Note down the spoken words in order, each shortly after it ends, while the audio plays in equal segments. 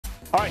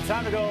All right,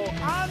 time to go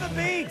on the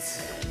beat.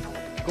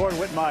 Gordon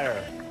Wittenmyer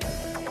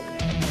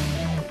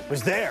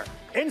was there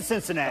in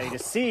Cincinnati to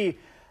see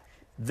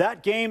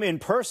that game in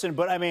person.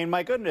 But, I mean,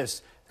 my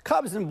goodness, the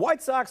Cubs and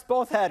White Sox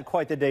both had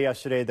quite the day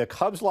yesterday. The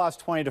Cubs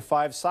lost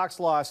 20-5. Sox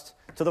lost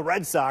to the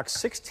Red Sox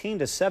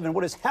 16-7.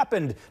 What has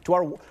happened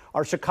to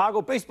our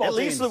Chicago baseball teams?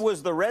 At least it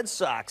was the Red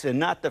Sox and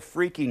not the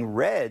freaking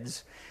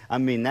Reds. I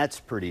mean, that's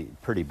pretty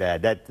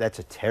bad. That's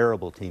a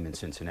terrible team in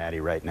Cincinnati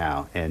right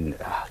now. And,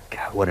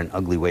 God, what an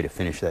ugly way to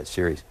finish that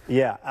series.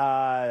 Yeah.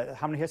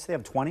 How many hits do they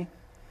have? 20?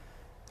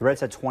 The Reds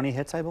had 20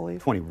 hits, I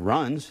believe. 20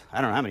 runs. I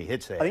don't know how many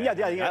hits they had. Yeah,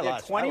 they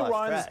had 20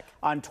 runs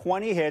on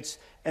 20 hits.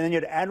 And then you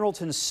had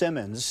Andrelton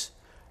Simmons,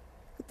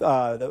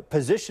 the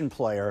position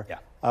player.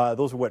 Yeah.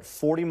 Those were, what,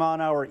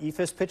 40-mile-an-hour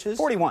eFIS pitches?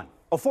 41.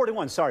 Oh,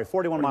 41, sorry,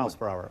 41 miles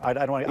per hour. I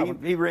don't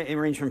want He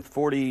ranged from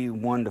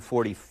 41 to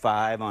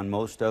 45 on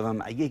most of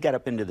them. He got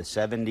up into the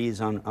 70s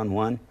on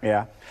one.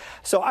 Yeah.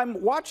 So I'm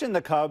watching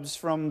the Cubs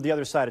from the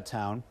other side of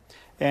town,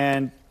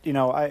 and, you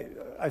know,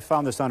 I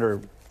found this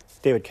under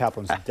David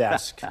Kaplan's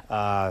desk.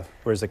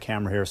 Where's the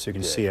camera here so you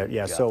can see it?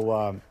 Yeah,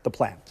 so the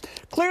plan.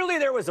 Clearly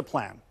there was a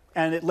plan,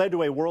 and it led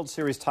to a World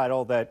Series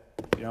title that,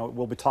 you know,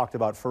 will be talked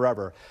about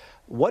forever.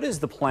 What is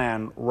the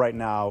plan right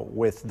now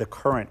with the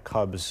current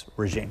Cubs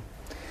regime?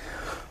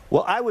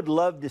 Well, I would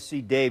love to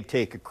see Dave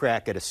take a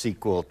crack at a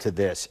sequel to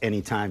this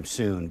anytime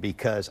soon,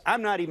 because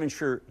I'm not even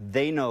sure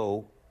they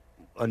know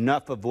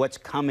enough of what's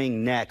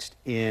coming next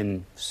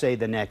in, say,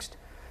 the next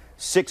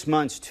 6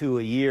 months to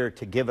a year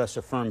to give us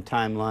a firm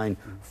timeline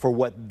for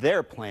what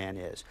their plan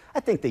is. I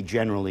think they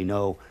generally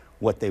know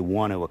what they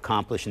want to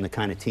accomplish and the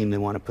kind of team they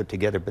want to put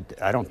together, but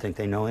I don't think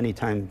they know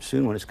anytime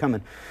soon when it's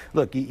coming.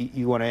 Look,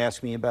 you want to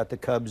ask me about the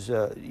Cubs,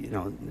 you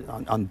know,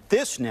 on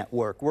this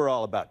network, we're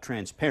all about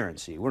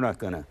transparency. We're not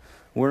going to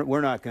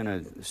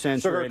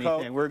censor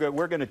anything. We're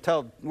going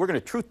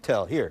to truth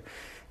tell here.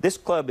 This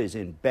club is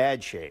in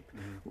bad shape.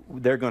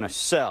 They're going to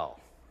sell.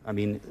 I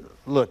mean,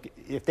 look,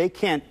 if they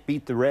can't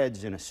beat the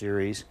Reds in a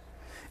series,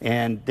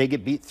 and they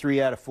get beat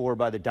 3 out of 4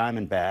 by the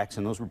Diamondbacks,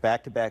 and those were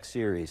back-to-back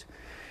series,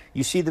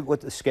 you see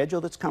what the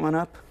schedule that's coming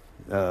up?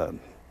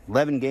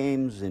 11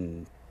 games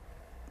in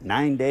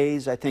 9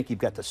 days. I think you've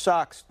got the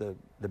Sox,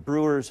 the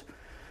Brewers,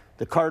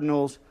 the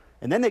Cardinals,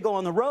 and then they go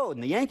on the road,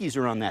 and the Yankees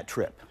are on that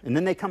trip. And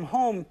then they come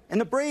home,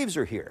 and the Braves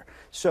are here.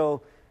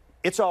 So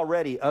it's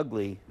already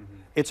ugly.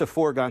 It's a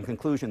foregone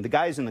conclusion. The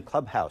guys in the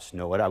clubhouse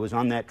know it. I was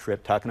on that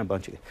trip talking to a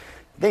bunch of...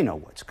 They know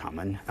what's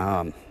coming.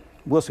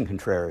 Wilson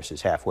Contreras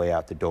is halfway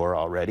out the door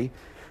already.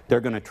 They're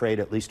going to trade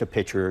at least a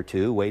pitcher or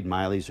two. Wade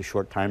Miley's a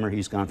short-timer.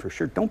 He's gone for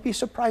sure. Don't be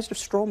surprised if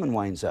Stroman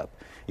winds up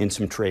in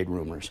some trade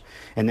rumors.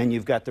 And then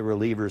you've got the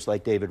relievers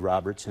like David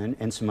Robertson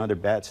and some other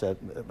bats. A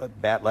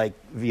bat like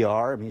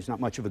VR. I mean, he's not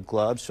much of a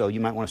glove, so you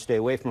might want to stay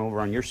away from over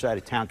on your side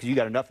of town because you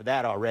got enough of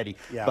that already.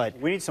 Yeah, but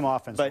we need some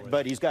offense.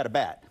 But he's got a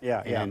bat.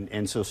 Yeah,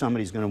 and so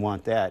somebody's going to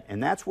want that.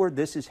 And that's where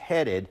this is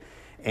headed.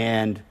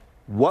 And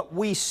what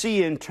we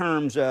see in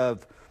terms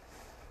of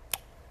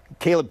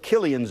Caleb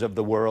Killians of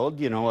the world,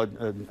 you know,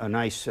 a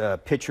nice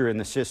pitcher in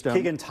the system.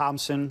 Keegan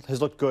Thompson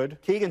has looked good.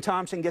 Keegan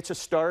Thompson gets a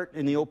start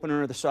in the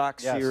opener of the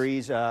Sox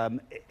series.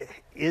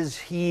 Is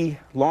he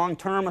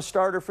long-term a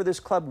starter for this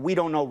club? We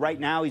don't know. Right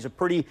now, he's a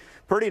pretty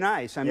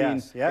nice. I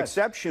mean,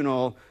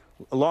 exceptional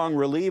long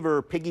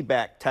reliever,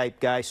 piggyback type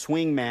guy,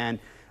 swing man.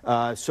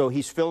 So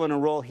he's filling a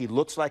role. He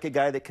looks like a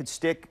guy that could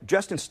stick.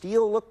 Justin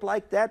Steele looked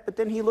like that, but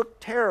then he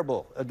looked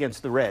terrible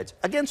against the Reds.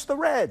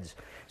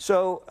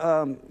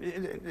 So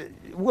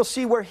we'll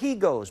see where he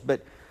goes,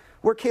 but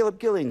where Caleb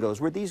Gillian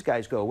goes, where these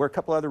guys go, where a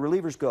couple other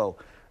relievers go.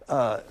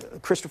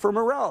 Christopher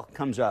Morel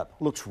comes up,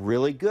 looks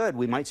really good.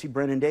 We might see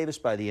Brennan Davis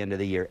by the end of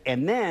the year.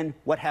 And then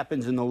what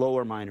happens in the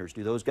lower minors?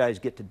 Do those guys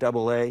get to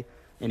Double-A?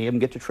 Any of them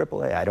get to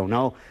Triple-A? I don't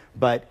know,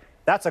 but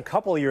that's a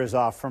couple of years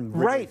off from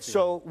right.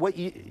 So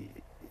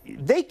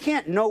they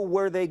can't know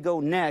where they go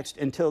next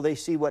until they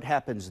see what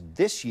happens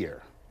this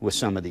year with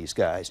some of these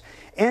guys.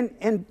 And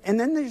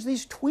then there's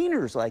these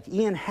tweeners like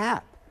Ian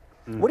Happ.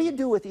 What do you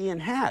do with Ian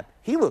Happ?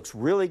 He looks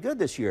really good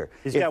this year.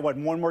 He's got, what,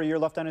 one more year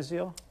left on his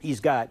deal? He's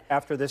got...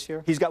 After this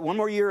year? He's got one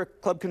more year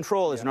of club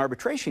control as an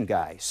arbitration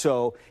guy.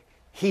 So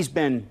he's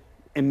been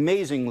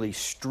amazingly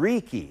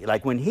streaky.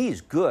 Like, when he's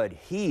good,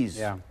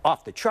 he's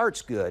off the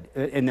charts good.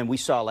 And then we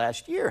saw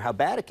last year how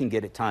bad it can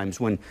get at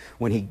times when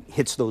he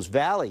hits those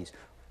valleys.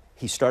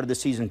 He started the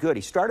season good.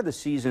 He started the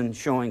season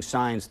showing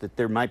signs that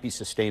there might be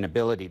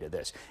sustainability to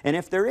this. And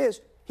if there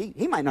is,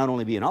 he might not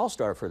only be an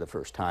all-star for the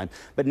first time,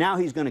 but now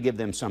he's going to give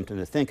them something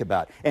to think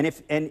about.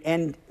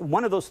 And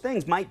one of those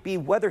things might be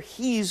whether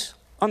he's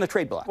on the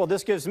trade block. Well,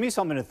 this gives me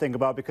something to think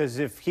about, because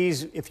if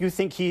you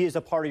think he is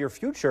a part of your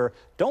future,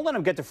 don't let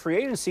him get to free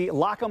agency.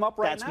 Lock him up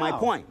right now. That's my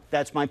point.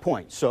 That's my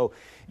point. So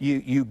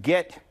you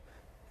get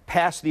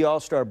past the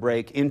All-Star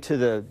break into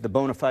the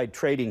bona fide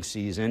trading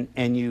season,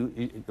 and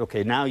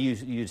now you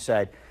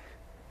decide,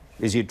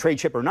 is he a trade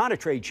chip or not a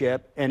trade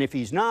chip? And if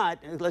he's not,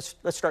 let's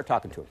start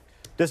talking to him.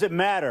 Does it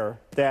matter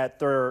that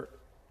they're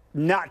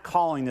not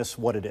calling this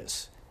what it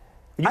is?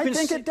 I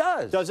think it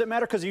does. Does it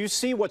matter? Because you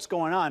see what's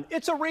going on.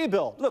 It's a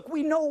rebuild. Look,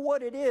 we know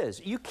what it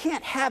is. You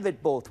can't have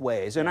it both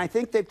ways, and I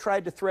think they've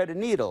tried to thread a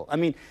needle. I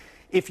mean,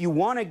 if you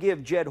want to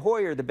give Jed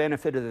Hoyer the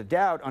benefit of the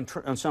doubt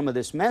on some of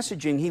this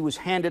messaging, he was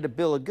handed a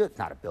bill of goods,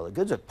 not a bill of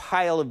goods, a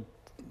pile of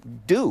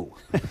due.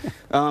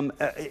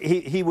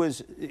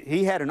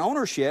 He had an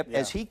ownership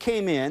as he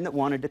came in that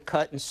wanted to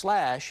cut and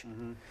slash,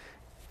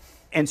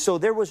 and so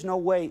there was no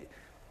way.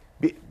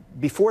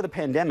 Before the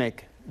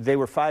pandemic, they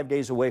were 5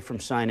 days away from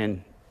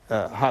signing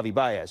Javi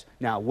Baez.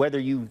 Now, whether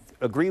you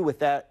agree with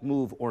that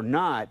move or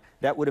not,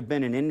 that would have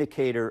been an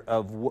indicator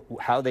of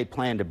how they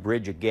plan to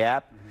bridge a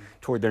gap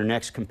toward their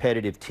next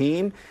competitive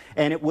team,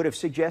 and it would have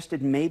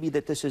suggested maybe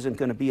that this isn't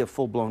going to be a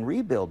full-blown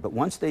rebuild. But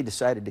once they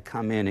decided to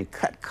come in and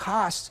cut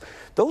costs,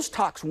 those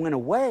talks went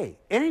away.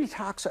 Any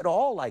talks at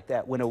all like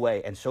that went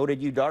away, and so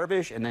did Yu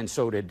Darvish, and then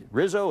so did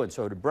Rizzo, and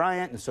so did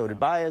Bryant, and so did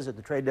Baez at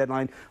the trade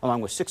deadline, along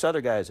with 6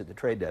 other guys at the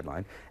trade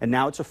deadline, and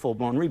now it's a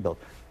full-blown rebuild.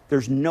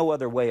 There's no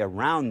other way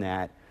around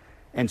that,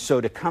 and so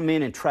to come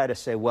in and try to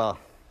say, well,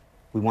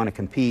 we want to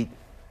compete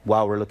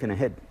while we're looking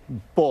ahead,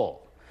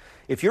 bull.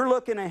 If you're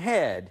looking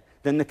ahead,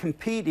 then the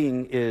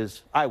competing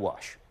is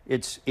eyewash.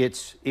 It's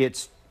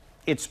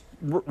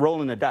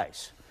rolling the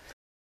dice.